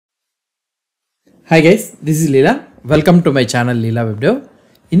Hi guys, this is Leela. Welcome to my channel Leela WebDev.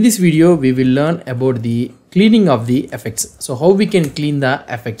 In this video, we will learn about the cleaning of the effects. So how we can clean the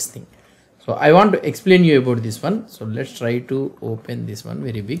effects thing. So I want to explain you about this one. So let's try to open this one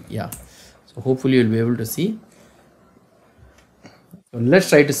very big. Yeah. So hopefully you'll be able to see. So let's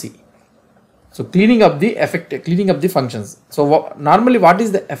try to see. So cleaning up the effect, cleaning up the functions. So normally what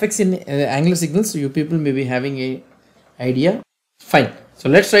is the effects in Angular signals? So you people may be having a idea. Fine. So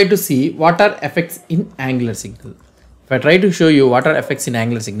let's try to see what are effects in Angular signal. If I try to show you what are effects in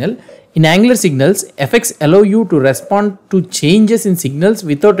Angular signal, in Angular signals, effects allow you to respond to changes in signals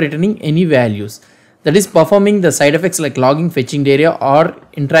without returning any values. That is performing the side effects like logging, fetching data, or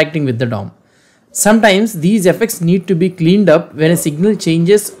interacting with the DOM. Sometimes these effects need to be cleaned up when a signal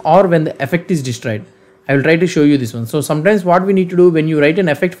changes or when the effect is destroyed. I will try to show you this one. So sometimes what we need to do when you write an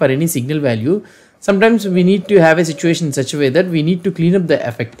effect for any signal value, sometimes we need to have a situation in such a way that we need to clean up the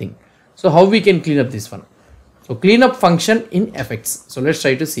effect thing. So how we can clean up this one? So clean up function in effects. So let's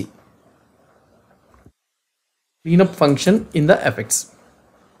try to see. Clean up function in the effects.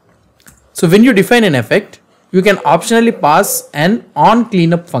 So when you define an effect, you can optionally pass an on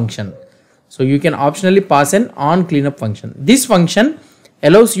cleanup function. So you can optionally pass an on cleanup function. This function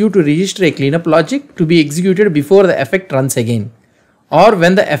allows you to register a cleanup logic to be executed before the effect runs again or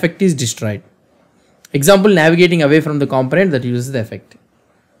when the effect is destroyed. Example, navigating away from the component that uses the effect.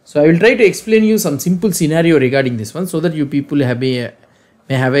 So I will try to explain you some simple scenario regarding this one so that you people may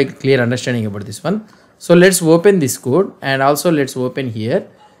have a clear understanding about this one. So let's open this code and also let's open here.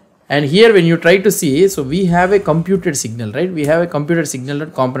 And here when you try to see, so we have a computed signal, right? We have a computed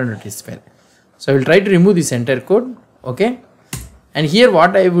signal.component.is file. So I will try to remove this entire code. Okay. And here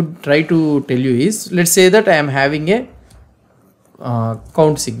what I would try to tell you is, let's say that I am having a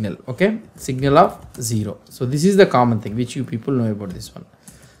count signal, okay, signal of 0. So this is the common thing which you people know about this one.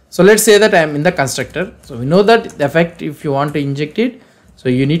 So let's say that I am in the constructor. So we know that the effect, if you want to inject it, so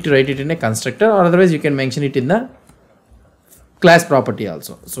you need to write it in a constructor, or otherwise you can mention it in the class property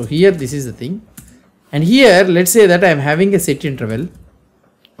also. So here this is the thing, and here let's say that I am having a set interval,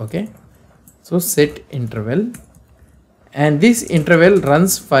 okay. So set interval, and this interval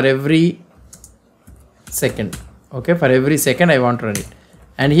runs for every second. Okay, for every second I want to run it,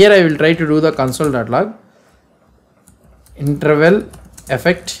 and here I will try to do the console.log interval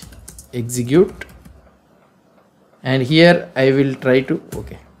effect execute, and here I will try to,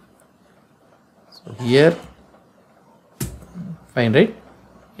 okay, so here fine, right,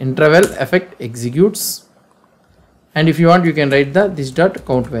 interval effect executes, and if you want you can write the this dot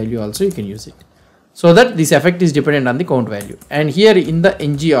count value also, you can use it, so that this effect is dependent on the count value. And here in the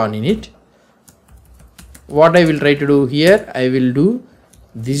ng on init, what I will try to do here, I will do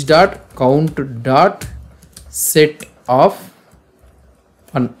this dot count dot set of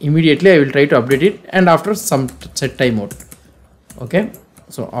 1. Immediately I will try to update it, and after some set timeout, okay.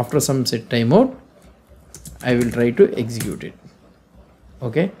 So after some set timeout I will try to execute it,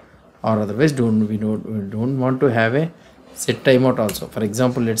 okay, or otherwise we don't want to have a set timeout also. For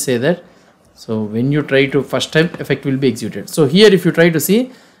example, let's say that, so when you try to first time effect will be executed. So here if you try to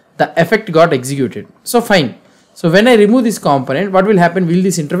see, the effect got executed. So fine. So when I remove this component, what will happen? Will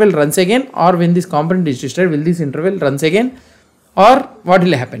this interval runs again, or when this component is destroyed, will this interval runs again, or what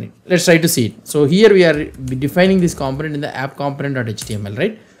will happen? Let's try to see it. So here we are defining this component in the app component.html,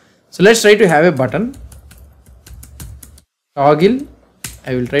 right? So let's try to have a button toggle.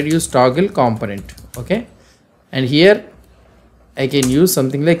 I will try to use toggle component, okay, and here I can use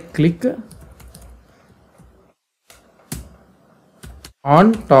something like click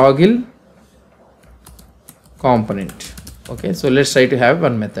on toggle component, okay. So let's try to have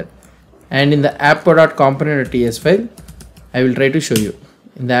one method, and in the app.component.ts file I will try to show you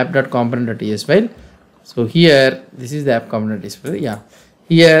in the app.component.ts file. So here this is the app component.ts file. Yeah,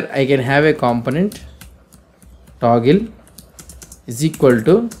 here I can have a component toggle is equal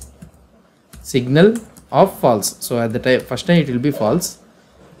to signal of false. So at the time first time it will be false,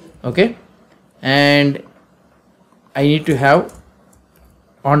 okay, and I need to have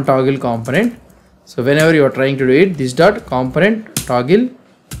on toggle component. So whenever you are trying to do it, this dot component toggle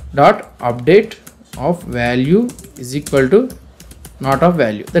dot update of value is equal to not of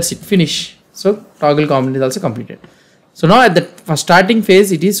value. That's it, finish. So toggle component is also completed. So now at the first starting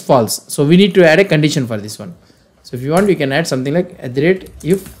phase it is false, so we need to add a condition for this one. So if you want, you can add something like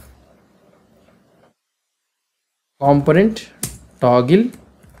if component toggle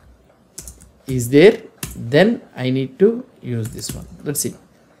is there, then I need to use this one. That's it.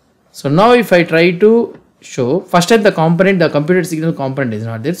 So now if I try to show, first time the computed signal component is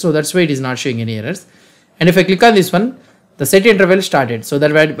not there, so that's why it is not showing any errors. And if I click on this one, the set interval started. So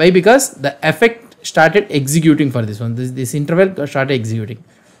that why? Because the effect started executing for this one. This interval started executing.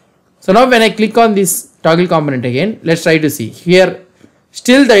 So now when I click on this toggle component again, let's try to see here.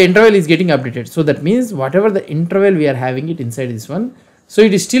 Still the interval is getting updated. So that means whatever the interval we are having it inside this one, so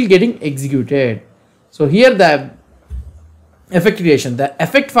it is still getting executed. So here the effect creation, the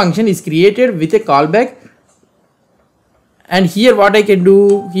effect function is created with a callback. And here what I can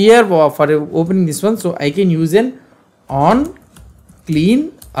do here for opening this one, so I can use an on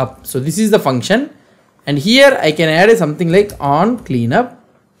clean up. So this is the function, and here I can add something like on cleanup.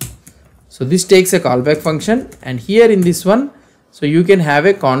 So this takes a callback function, and here in this one, so you can have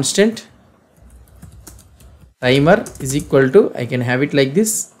a constant timer is equal to, I can have it like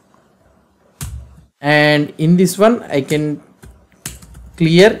this, and in this one I can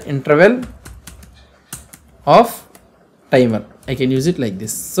clear interval of timer. I can use it like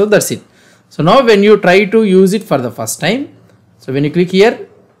this. So that's it. So now when you try to use it for the first time, so when you click here,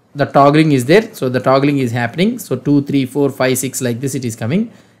 the toggling is there. So the toggling is happening. So 2, 3, 4, 5, 6 like this it is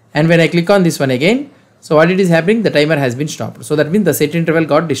coming. And when I click on this one again, so what it is happening, the timer has been stopped. So that means the set interval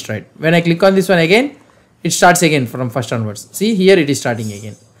got destroyed. When I click on this one again, it starts again from first onwards. See here it is starting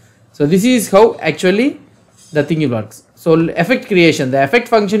again. So this is how actually the thing works. So effect creation, the effect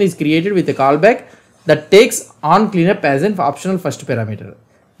function is created with a callback that takes on cleanup as an optional first parameter.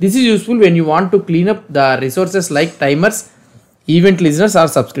 This is useful when you want to clean up the resources like timers, event listeners or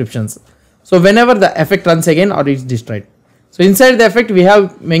subscriptions. So whenever the effect runs again or it's destroyed. So inside the effect we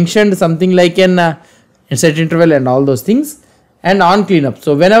have mentioned something like an set interval and all those things, and on cleanup.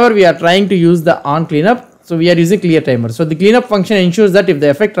 So whenever we are trying to use the on cleanup, so we are using clear timer. So the cleanup function ensures that if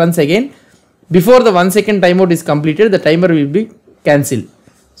the effect runs again, before the 1 second timeout is completed, the timer will be cancelled.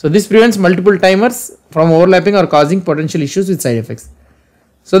 So this prevents multiple timers from overlapping or causing potential issues with side effects.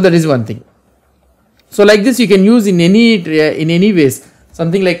 So that is one thing. So like this you can use in any ways,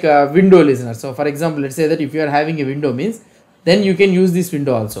 something like a window listener. So for example, let's say that if you are having a window means, then you can use this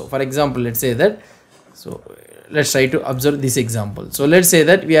window also. For example, let's say that, so let's try to observe this example. So let's say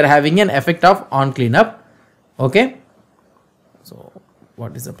that we are having an effect of on cleanup. Okay. So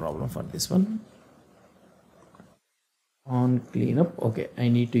what is the problem for this one? On cleanup. Okay, I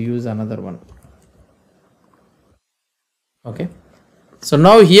need to use another one. Okay. So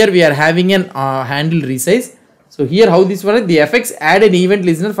now here we are having an handle resize. So here how this works, the effects add an event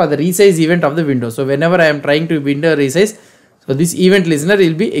listener for the resize event of the window. So whenever I am trying to window resize, so this event listener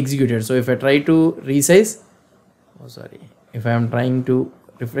will be executed. So if I try to resize, if I am trying to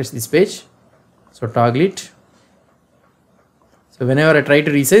refresh this page, so toggle it. So whenever I try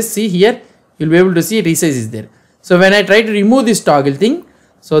to resize, see here, you will be able to see resize is there. So when I try to remove this toggle thing,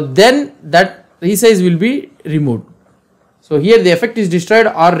 so then that resize will be removed. So here the effect is destroyed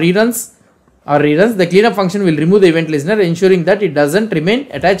or reruns, the cleanup function will remove the event listener, ensuring that it doesn't remain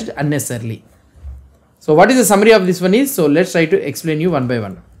attached unnecessarily. So what is the summary of this one is, so let's try to explain you one by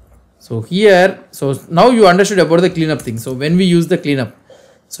one. So here, so now you understood about the cleanup thing. So when we use the cleanup,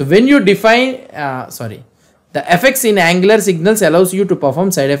 so when you define, the effects in Angular signals allows you to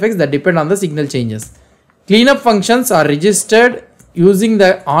perform side effects that depend on the signal changes. Cleanup functions are registered using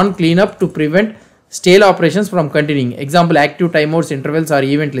the on cleanup to prevent stale operations from continuing. Example, active timeouts, intervals or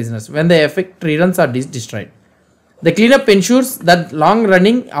event listeners when the effect reruns are destroyed. The cleanup ensures that long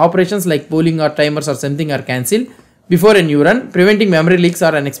running operations like polling or timers or something are cancelled before a new run, preventing memory leaks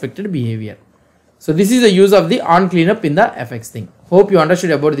or unexpected behavior. So this is the use of the on cleanup in the effects thing. Hope you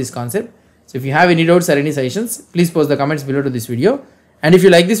understood about this concept. So if you have any doubts or any suggestions, please post the comments below to this video. And if you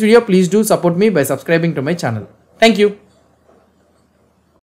like this video, please do support me by subscribing to my channel. Thank you.